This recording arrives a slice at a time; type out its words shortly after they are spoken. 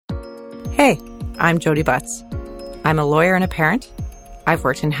Hey, I'm Jody Butts. I'm a lawyer and a parent. I've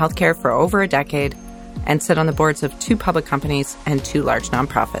worked in healthcare for over a decade and sit on the boards of 2 public companies and 2 large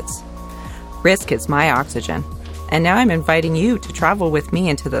nonprofits. Risk is my oxygen, and now I'm inviting you to travel with me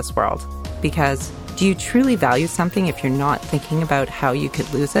into this world. Because do you truly value something if you're not thinking about how you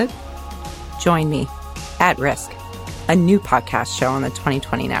could lose it? Join me, At Risk, a new podcast show on the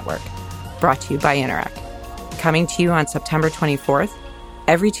 2020 Network, brought to you by Interac. Coming to you on September 24th,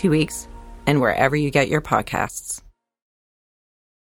 every 2 weeks, and wherever you get your podcasts.